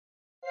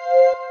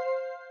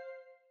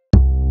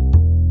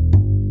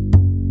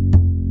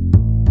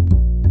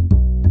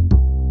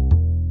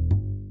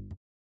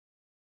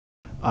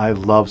I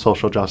love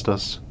social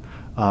justice,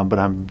 but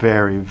I'm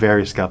very,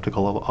 very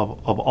skeptical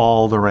of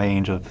all the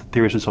range of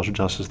theories of social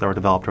justice that were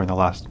developed during the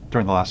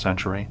last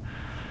century.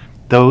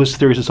 Those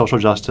theories of social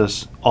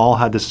justice all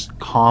had this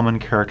common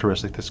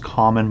characteristic, this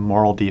common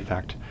moral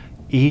defect.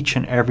 Each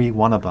and every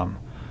one of them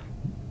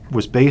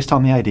was based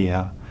on the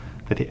idea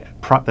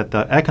that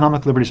the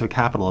economic liberties of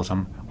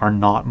capitalism are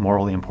not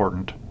morally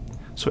important.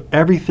 So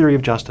every theory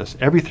of justice,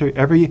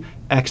 every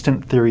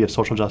extant theory of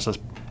social justice,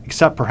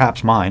 except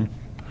perhaps mine,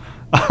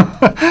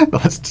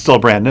 that's still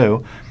brand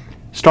new,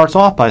 starts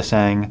off by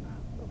saying,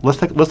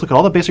 let's look at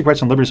all the basic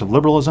rights and liberties of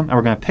liberalism, and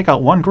we're going to pick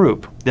out one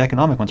group, the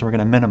economic ones, and we're going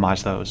to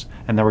minimize those,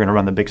 and then we're going to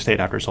run the big state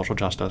after social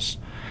justice.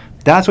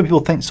 That's what people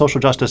think social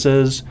justice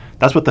is.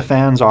 That's what the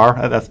fans are,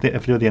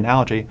 if you do the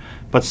analogy.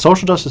 But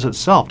social justice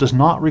itself does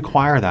not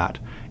require that.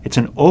 It's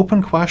an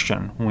open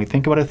question when we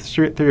think about a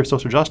theory of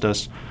social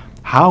justice.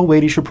 How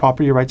weighty should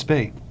property rights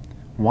be?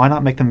 Why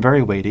not make them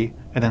very weighty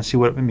and then see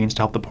what it means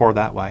to help the poor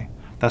that way?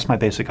 That's my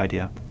basic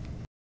idea.